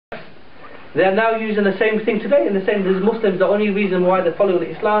They are now using the same thing today, and the same as Muslims. The only reason why they're following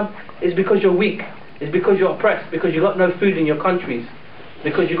Islam is because you're weak, is because you're oppressed, because you've got no food in your countries,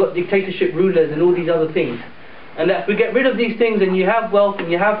 because you've got dictatorship rulers and all these other things. And that if we get rid of these things and you have wealth and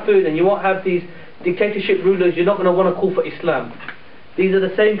you have food and you won't have these dictatorship rulers, you're not going to want to call for Islam. These are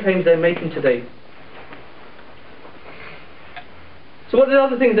the same claims they're making today. So what are the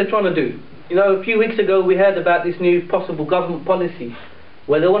other things they're trying to do? You know, a few weeks ago we heard about this new possible government policy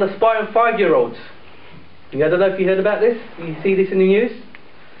where they want to spy on 5-year-olds. I don't know if you heard about this. You see this in the news?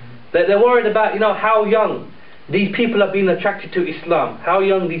 That they're worried about, you know, how young these people have been attracted to Islam. How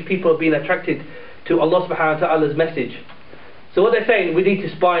young these people have been attracted to Allah subhanahu wa ta'ala's message. So what they're saying, we need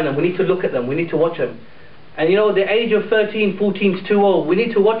to spy on them, we need to look at them, we need to watch them. And you know, the age of 13, 14 is too old. We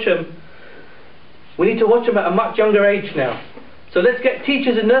need to watch them. We need to watch them at a much younger age now. So let's get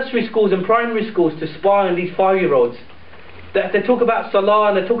teachers in nursery schools and primary schools to spy on these 5-year-olds. That they talk about Salah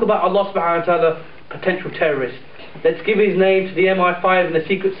and they talk about Allah subhanahu wa ta'ala, potential terrorist. Let's give his name to the MI5 and the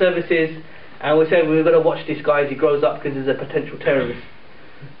secret services, and we say we've got to watch this guy as he grows up because he's a potential terrorist.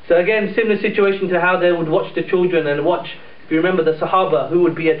 So again, similar situation to how they would watch the children and watch, if you remember the Sahaba who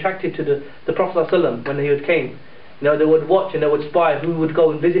would be attracted to the Prophet ﷺ when he came. You know, they would watch and they would spy who would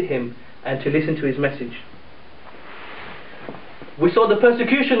go and visit him and to listen to his message. We saw the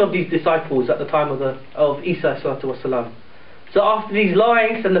persecution of these disciples at the time of Isa ﷺ. So after these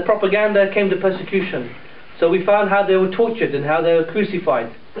lies and the propaganda came the persecution. So we found how they were tortured and how they were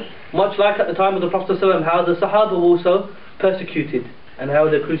crucified. Much like at the time of the Prophet ﷺ, how the Sahaba were also persecuted and how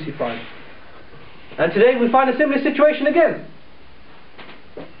they're crucified. And today we find a similar situation again.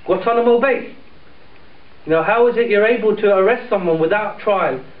 Guantanamo Bay. You know, how is it you're able to arrest someone without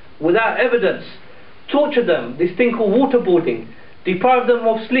trial, without evidence, torture them, this thing called waterboarding, deprive them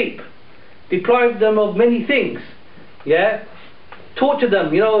of sleep, deprive them of many things, yeah? Torture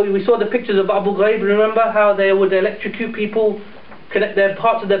them. You know, we saw the pictures of Abu Ghraib, remember how they would electrocute people, connect their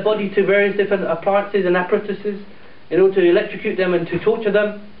parts of their body to various different appliances and apparatuses in order to electrocute them and to torture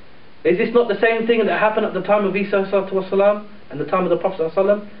them. Is this not the same thing that happened at the time of Isa ﷺ and the time of the Prophet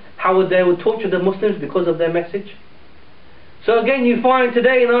ﷺ? How they would torture the Muslims because of their message? So again, you find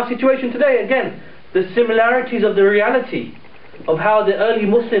today, in our situation today, again, the similarities of the reality of how the early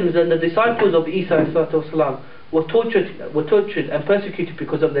Muslims and the disciples of Isa ﷺ were tortured and persecuted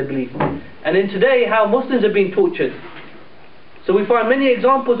because of their belief. And in today, how Muslims are being tortured. So we find many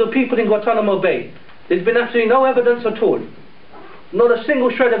examples of people in Guantanamo Bay. There's been absolutely no evidence at all. Not a single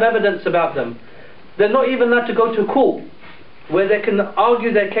shred of evidence about them. They're not even allowed to go to court where they can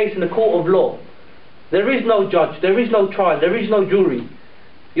argue their case in the court of law. There is no judge, there is no trial, there is no jury.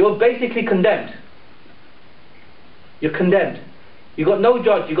 You're basically condemned. You're condemned. You've got no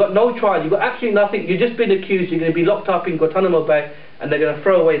judge, you've got no trial, you've got absolutely nothing. You've just been accused, you're going to be locked up in Guantanamo Bay and they're going to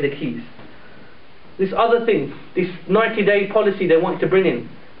throw away the keys. This other thing, this 90-day policy they want to bring in,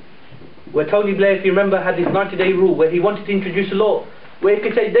 where Tony Blair, if you remember, had this 90-day rule where he wanted to introduce a law where he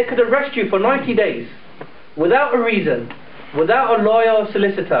could say they could arrest you for 90 days without a reason, without a lawyer or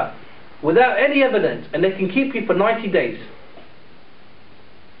solicitor, without any evidence, and they can keep you for 90 days.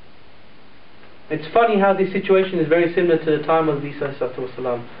 It's funny how this situation is very similar to the time of Isa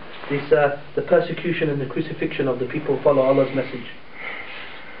ﷺ. The persecution and the crucifixion of the people who follow Allah's message.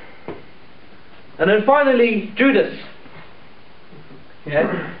 And then finally, Judas.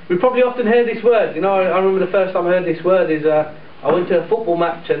 Yeah, we probably often hear this word. You know, I remember the first time I heard this word is I went to a football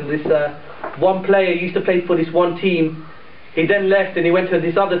match and this one player used to play for this one team. He then left and he went to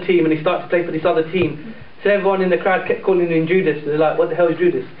this other team and he started to play for this other team. So everyone in the crowd kept calling him Judas. They're like, what the hell is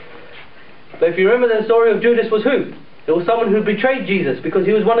Judas? But if you remember, the story of Judas was who? It was someone who betrayed Jesus because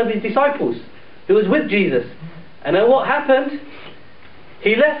he was one of his disciples. He was with Jesus. And then what happened?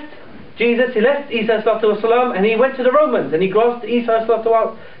 He left Jesus, he left Isa ﷺ and he went to the Romans and he grasped Isa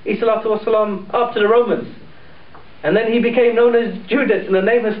ﷺ up to the Romans. And then he became known as Judas, and the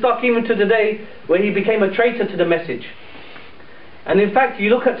name has stuck even to today, where he became a traitor to the message. And in fact, you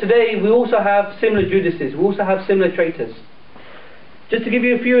look at today, we also have similar Judases, we also have similar traitors. Just to give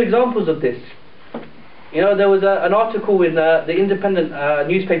you a few examples of this. You know, there was an article in the Independent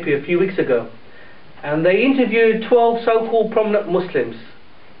newspaper a few weeks ago, and they interviewed 12 so-called prominent Muslims.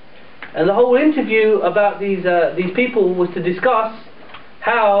 And the whole interview about these people was to discuss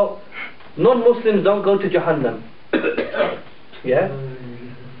how non-Muslims don't go to Jahannam. Yeah?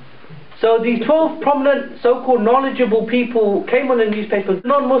 So these 12 prominent, so-called knowledgeable people came on the newspaper,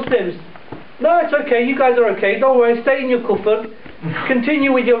 non-Muslims. No, it's okay, you guys are okay, don't worry, stay in your kufr,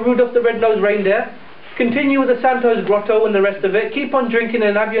 continue with your Rudolph the Red-Nosed Reindeer, continue with the Santos Grotto and the rest of it, keep on drinking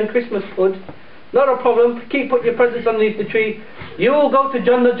and have your Christmas food, not a problem, keep putting your presents underneath the tree, You will go to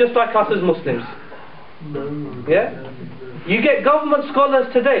Jannah just like us as Muslims. Yeah? You get government scholars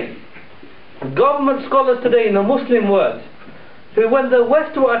today in the Muslim world, who when the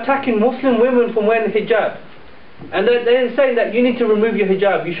West were attacking Muslim women from wearing hijab, and they're saying that you need to remove your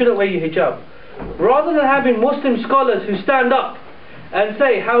hijab, you shouldn't wear your hijab, rather than having Muslim scholars who stand up and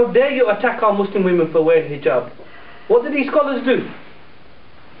say, how dare you attack our Muslim women for wearing hijab, what did these scholars do?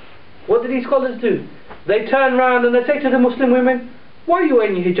 What did these scholars do? They turn around and they say to the Muslim women, why are you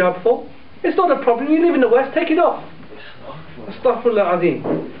wearing your hijab for? It's not a problem, you live in the West, take it off. Astaghfirullah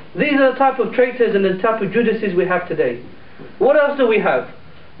Azim. These are the type of traitors and the type of Judases we have today. What else do we have?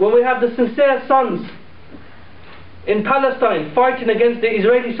 When we have the sincere sons in Palestine fighting against the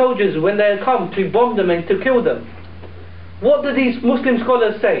Israeli soldiers when they come to bomb them and to kill them. What do these Muslim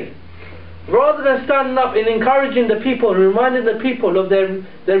scholars say? Rather than standing up and encouraging the people and reminding the people of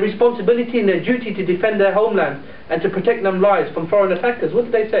their responsibility and their duty to defend their homeland and to protect their lives from foreign attackers, what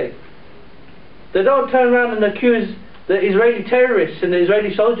do they say? They don't turn around and accuse the Israeli terrorists and the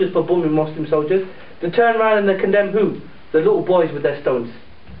Israeli soldiers for bombing Muslim soldiers. They turn around and they condemn who? The little boys with their stones.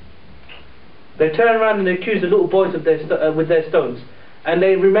 They turn around and they accuse the little boys of with their stones, and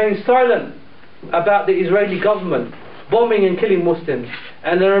they remain silent about the Israeli government bombing and killing Muslims,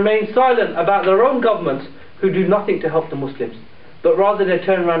 and they remain silent about their own governments who do nothing to help the Muslims, but rather they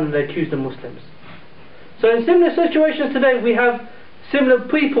turn around and they accuse the Muslims. So in similar situations today, we have similar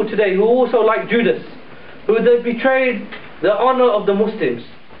people today who also like Judas, who they betrayed the honor of the Muslims,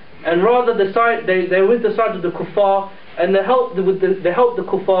 and rather they're with the side of the kuffar, and they help the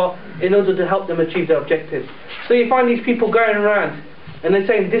kuffar in order to help them achieve their objectives. So you find these people going around and they're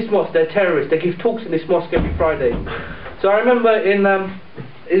saying this mosque, they're terrorists, they give talks in this mosque every Friday. So I remember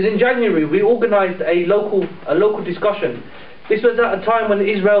in January we organised a local discussion. This was at a time when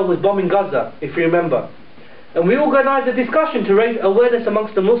Israel was bombing Gaza, if you remember. And we organised a discussion to raise awareness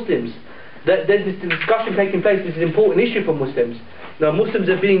amongst the Muslims that there's this discussion taking place. This is an important issue for Muslims. Now Muslims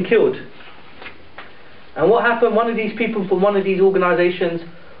are being killed. And what happened, one of these people from one of these organisations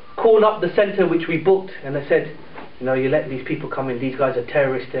called up the centre which we booked, and they said, you know, you let these people come in, these guys are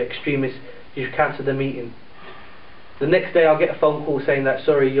terrorists, they're extremists, you should cancel the meeting. The next day I'll get a phone call saying that,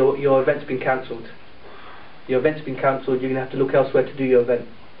 sorry, your event's been cancelled. Your event's been cancelled, you're going to have to look elsewhere to do your event.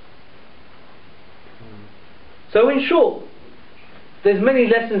 So in short, there's many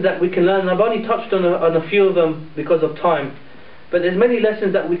lessons that we can learn. I've only touched on a few of them because of time, but there's many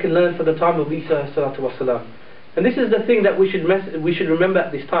lessons that we can learn from the time of Isa salatu wasalam. And this is the thing that we should remember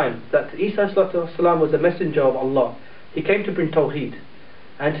at this time, that Isa salatu wasalam was a messenger of Allah. He came to bring Tawheed.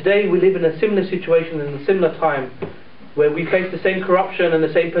 And today we live in a similar situation, in a similar time, where we face the same corruption and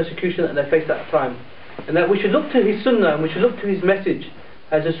the same persecution that they faced at the time. And that we should look to his sunnah and we should look to his message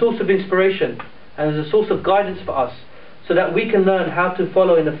as a source of inspiration and as a source of guidance for us, so that we can learn how to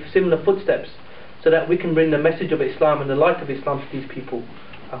follow in the similar footsteps, so that we can bring the message of Islam and the light of Islam to these people.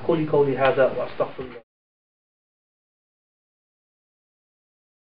 أقول قولي هذا وأستغفر الله.